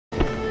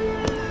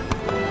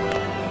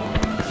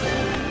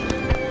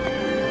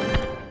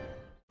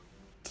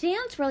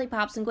Swirly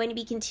Pops, I'm going to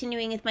be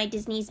continuing with my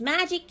Disney's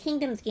Magic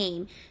Kingdoms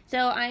game.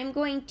 So I'm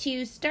going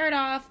to start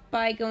off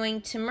by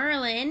going to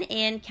Merlin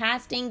and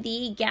casting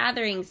the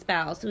Gathering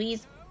spell. So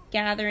he's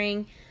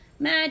gathering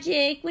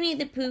magic, Winnie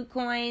the Pooh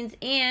coins,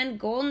 and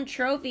golden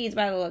trophies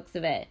by the looks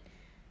of it.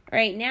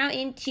 Alright, now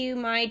into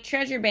my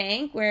treasure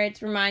bank, where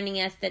it's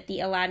reminding us that the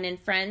Aladdin and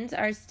friends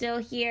are still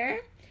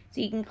here.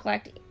 So you can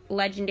collect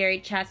legendary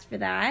chests for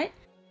that.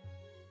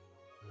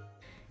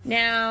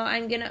 Now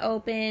I'm going to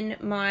open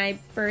my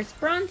first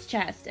bronze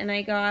chest, and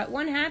I got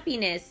 1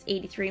 happiness,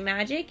 83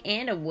 magic,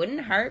 and a wooden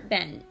heart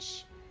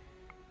bench.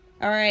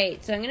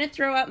 Alright, so I'm going to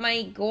throw up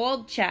my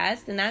gold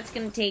chest, and that's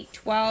going to take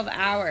 12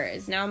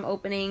 hours. Now I'm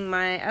opening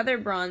my other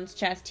bronze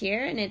chest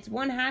here, and it's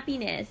 1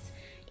 happiness,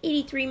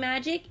 83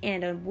 magic,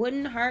 and a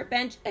wooden heart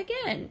bench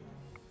again.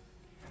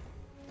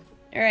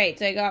 Alright,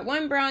 so I got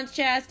 1 bronze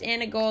chest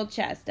and a gold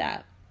chest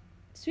up.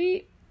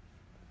 Sweet.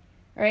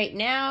 Alright,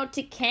 now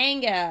to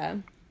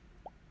Kanga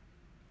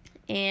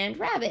and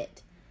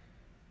Rabbit.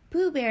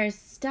 Pooh Bear's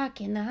stuck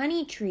in the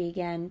honey tree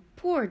again.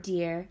 Poor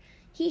dear.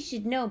 He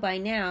should know by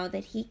now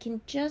that he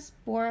can just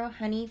borrow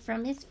honey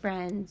from his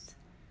friends.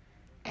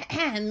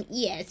 Ahem,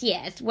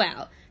 yes,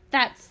 well,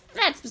 that's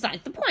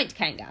besides the point,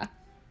 Kanga.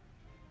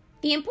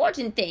 The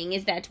important thing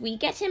is that we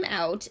get him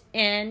out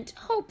and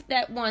hope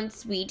that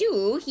once we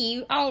do,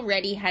 he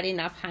already had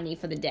enough honey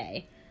for the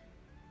day.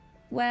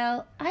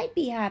 Well, I'd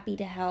be happy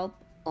to help,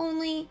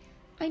 only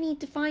I need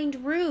to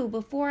find Roo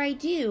before I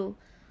do.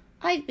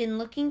 I've been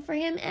looking for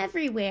him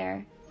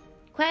everywhere.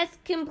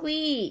 Quest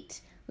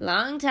complete.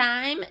 Long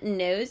time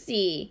no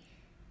see.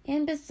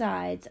 And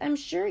besides, I'm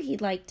sure he'd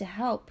like to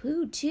help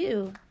Pooh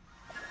too.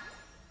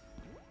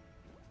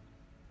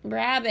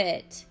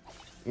 Rabbit.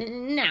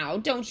 Now,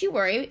 don't you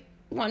worry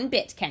one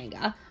bit,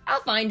 Kanga.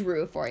 I'll find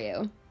Roo for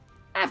you.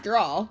 After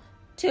all,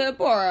 to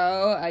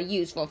borrow a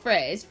useful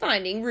phrase,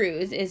 finding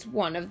Roos is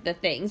one of the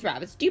things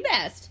rabbits do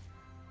best.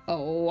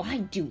 Oh, I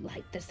do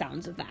like the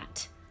sounds of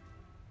that.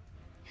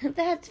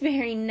 That's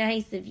very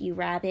nice of you,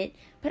 Rabbit,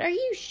 but are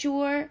you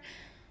sure?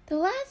 The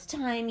last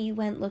time you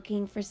went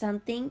looking for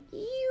something,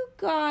 you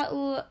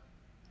got...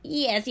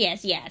 Yes.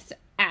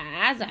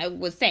 As I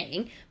was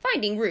saying,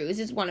 finding Roos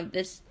is one of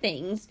the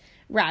things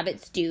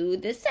rabbits do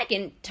the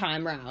second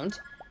time round.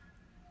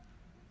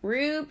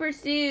 Roo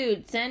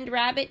pursued. Send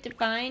Rabbit to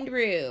find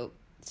Roo.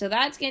 So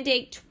that's going to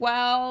take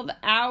 12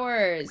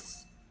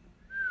 hours.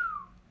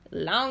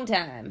 Long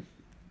time.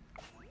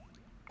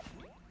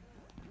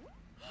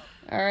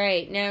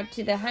 Alright, now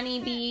to the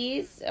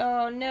honeybees.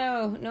 Oh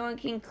no, no one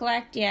can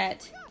collect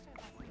yet.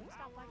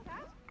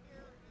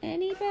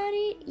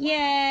 Anybody?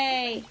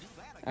 Yay!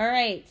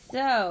 Alright,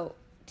 so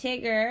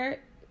Tigger,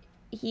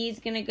 he's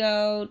gonna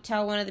go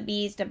tell one of the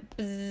bees to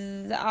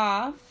buzz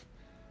off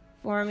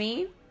for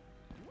me.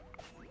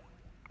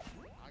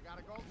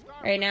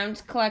 Alright, now I'm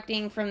just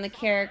collecting from the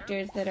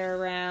characters that are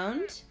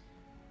around.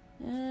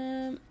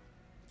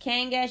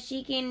 Kanga,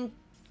 she can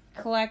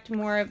collect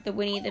more of the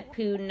Winnie the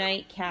Pooh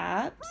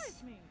nightcaps.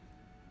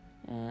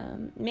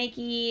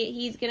 Mickey,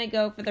 he's gonna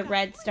go for the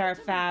Red Star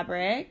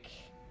fabric.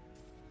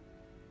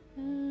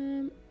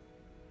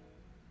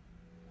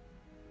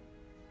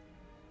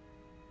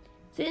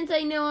 Since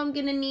I know I'm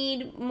gonna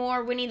need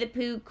more Winnie the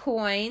Pooh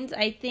coins,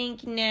 I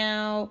think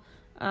now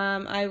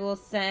I will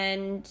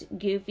send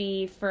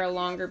Goofy for a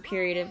longer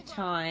period of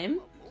time.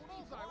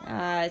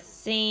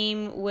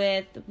 Same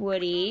with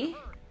Woody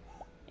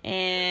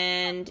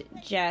and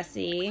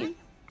Jessie.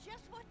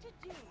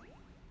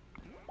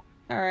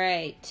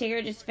 Alright,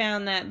 Tigger just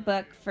found that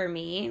book for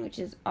me, which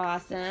is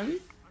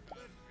awesome.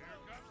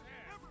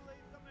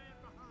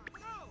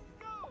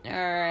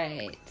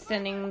 Alright,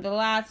 sending the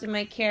last of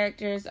my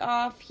characters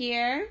off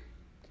here.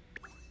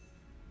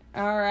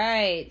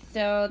 Alright,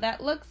 so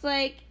that looks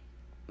like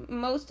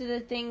most of the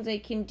things I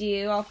can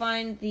do. I'll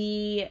find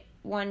the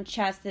one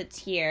chest that's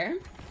here.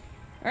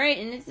 Alright,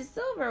 and it's a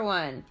silver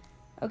one.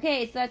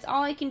 Okay, so that's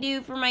all I can do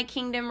for my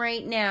kingdom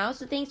right now.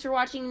 So thanks for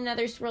watching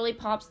another Swirly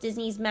Pops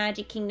Disney's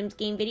Magic Kingdoms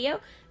game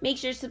video. Make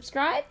sure to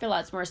subscribe for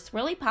lots more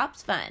Swirly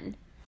Pops fun.